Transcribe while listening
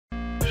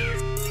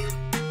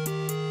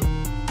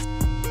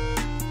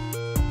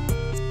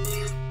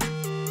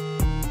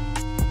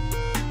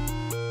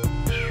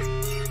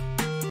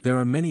There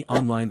are many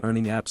online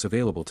earning apps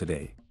available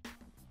today.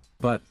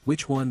 But,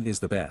 which one is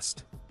the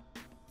best?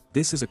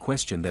 This is a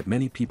question that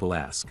many people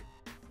ask.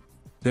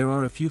 There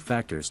are a few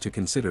factors to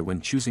consider when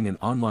choosing an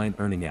online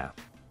earning app.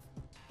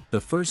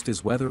 The first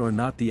is whether or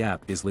not the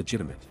app is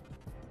legitimate.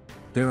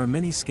 There are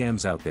many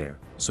scams out there,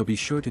 so be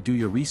sure to do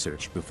your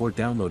research before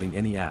downloading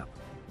any app.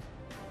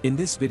 In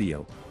this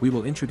video, we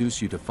will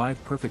introduce you to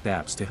 5 perfect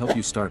apps to help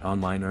you start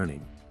online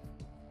earning.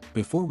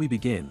 Before we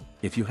begin,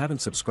 if you haven't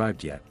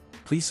subscribed yet,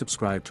 please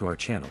subscribe to our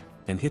channel,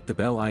 and hit the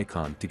bell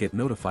icon to get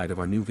notified of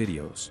our new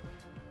videos.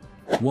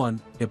 1.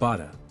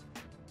 𝐦𝐨𝐬𝐫.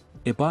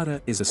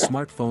 𝐦𝐸BATA is a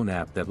smartphone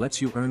app that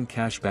lets you earn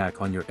cash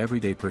back on your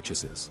everyday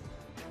purchases.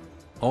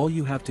 All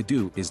you have to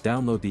do is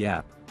download the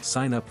app,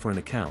 sign up for an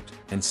account,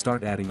 and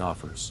start adding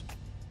offers.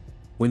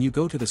 When you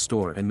go to the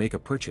store and make a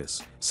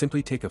purchase,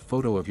 simply take a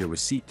photo of your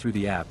receipt through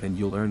the app and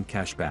you'll earn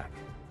cash back.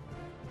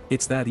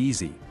 It's that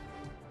easy.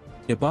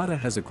 𝐦𝐸BATA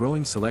has a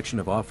growing selection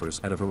of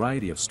offers at a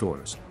variety of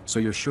stores, so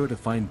you're sure to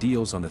find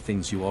deals on the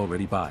things you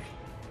already buy.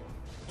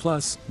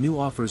 Plus, new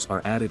offers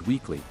are added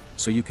weekly,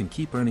 so you can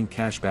keep earning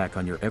cash back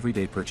on your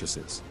everyday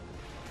purchases.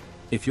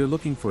 If you're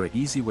looking for an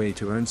easy way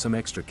to earn some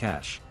extra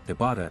cash,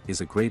 𝐦𝐸BATA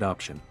is a great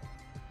option.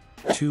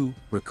 2.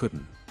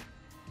 𝐦𝐨.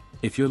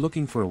 If you're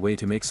looking for a way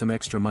to make some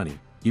extra money,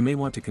 you may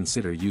want to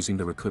consider using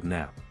the 𝐦𝐨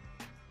app.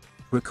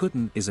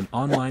 𝐦𝐨 is an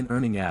online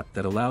earning app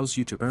that allows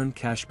you to earn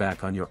cash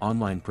back on your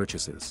online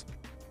purchases.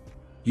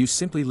 You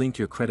simply link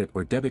your credit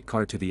or debit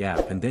card to the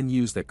app and then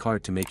use that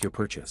card to make your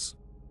purchase.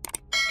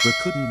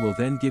 𝐦𝐨 will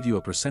then give you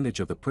a percentage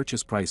of the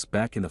purchase price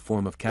back in the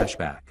form of cash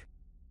back.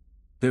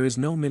 There is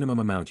no minimum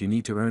amount you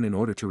need to earn in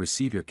order to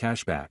receive your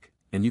cash back,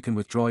 and you can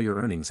withdraw your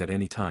earnings at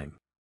any time.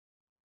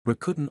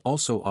 𝐦𝐨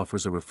also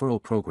offers a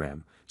referral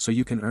program, so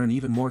you can earn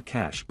even more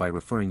cash by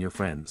referring your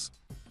friends.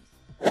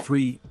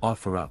 3.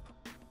 OfferUp.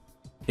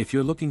 If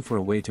you're looking for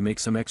a way to make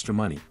some extra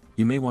money,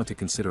 you may want to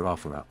consider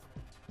OfferUp.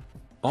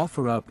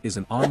 OfferUp is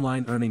an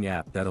online earning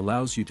app that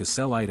allows you to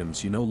sell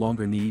items you no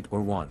longer need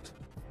or want.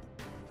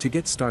 To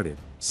get started,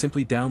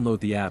 simply download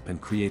the app and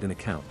create an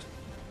account.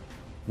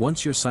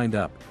 Once you're signed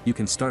up, you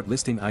can start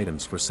listing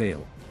items for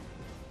sale.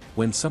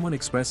 When someone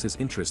expresses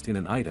interest in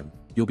an item,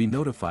 you'll be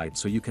notified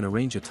so you can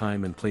arrange a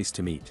time and place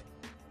to meet.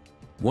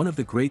 One of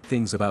the great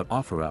things about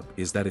OfferUp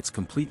is that it's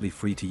completely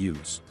free to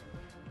use.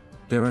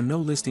 There are no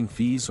listing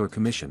fees or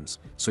commissions,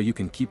 so you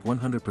can keep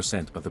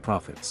 100% of the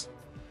profits.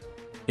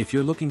 If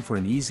you're looking for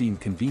an easy and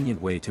convenient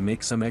way to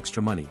make some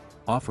extra money,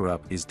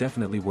 OfferUp is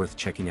definitely worth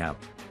checking out.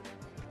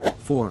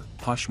 4.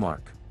 Poshmark.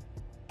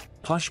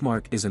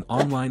 Poshmark is an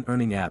online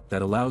earning app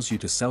that allows you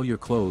to sell your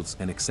clothes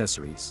and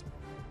accessories.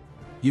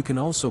 You can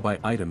also buy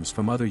items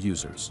from other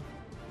users.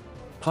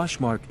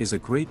 Poshmark is a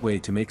great way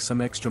to make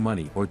some extra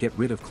money or get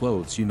rid of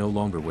clothes you no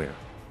longer wear.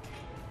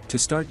 To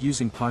start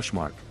using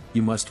Poshmark,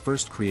 you must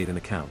first create an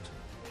account.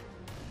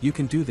 You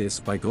can do this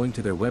by going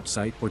to their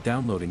website or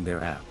downloading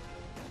their app.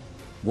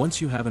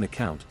 Once you have an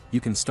account, you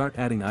can start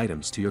adding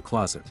items to your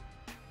closet.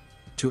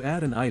 To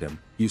add an item,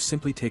 you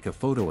simply take a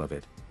photo of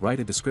it, write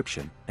a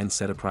description, and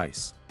set a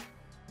price.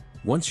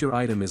 Once your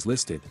item is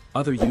listed,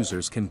 other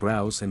users can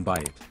browse and buy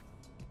it.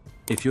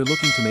 If you're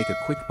looking to make a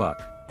quick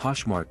buck,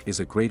 Poshmark is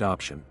a great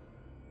option.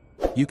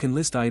 You can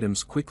list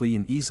items quickly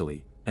and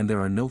easily, and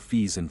there are no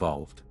fees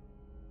involved.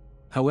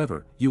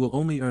 However, you will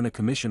only earn a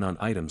commission on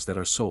items that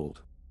are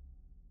sold.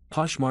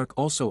 Poshmark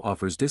also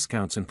offers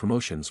discounts and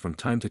promotions from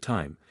time to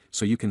time,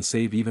 so you can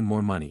save even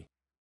more money.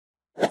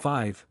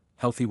 5.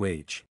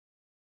 𝐜𝐨𝐤𝐤𝐞.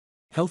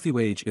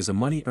 𝐜𝐿thyWage is a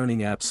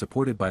money-earning app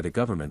supported by the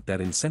government that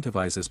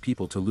incentivizes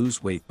people to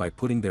lose weight by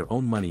putting their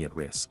own money at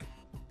risk.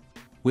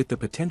 With the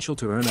potential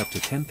to earn up to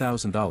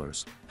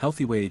 $10,000,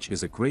 𝐜𝐿thyWage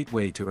is a great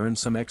way to earn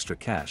some extra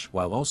cash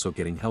while also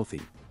getting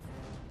healthy.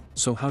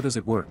 So how does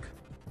it work?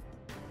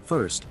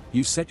 First,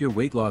 you set your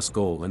weight loss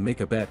goal and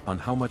make a bet on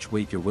how much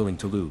weight you're willing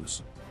to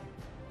lose.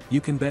 You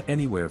can bet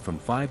anywhere from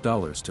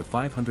 $5 to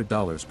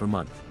 $500 per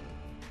month.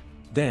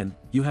 Then,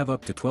 you have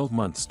up to 12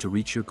 months to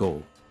reach your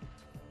goal.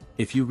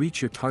 If you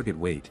reach your target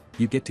weight,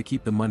 you get to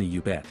keep the money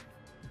you bet.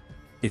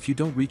 If you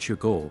don't reach your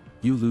goal,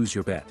 you lose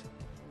your bet.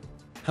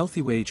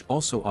 𝐜𝐿thyWage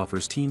also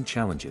offers team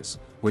challenges,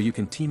 where you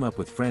can team up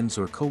with friends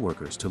or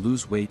coworkers to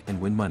lose weight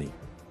and win money.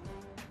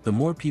 The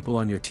more people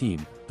on your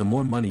team, the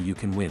more money you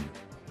can win.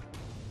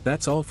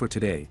 That's all for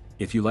today.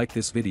 If you like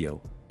this video,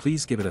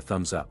 please give it a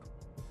thumbs up.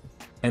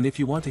 And if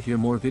you want to hear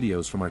more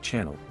videos from our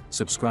channel,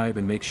 subscribe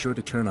and make sure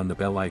to turn on the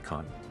bell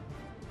icon.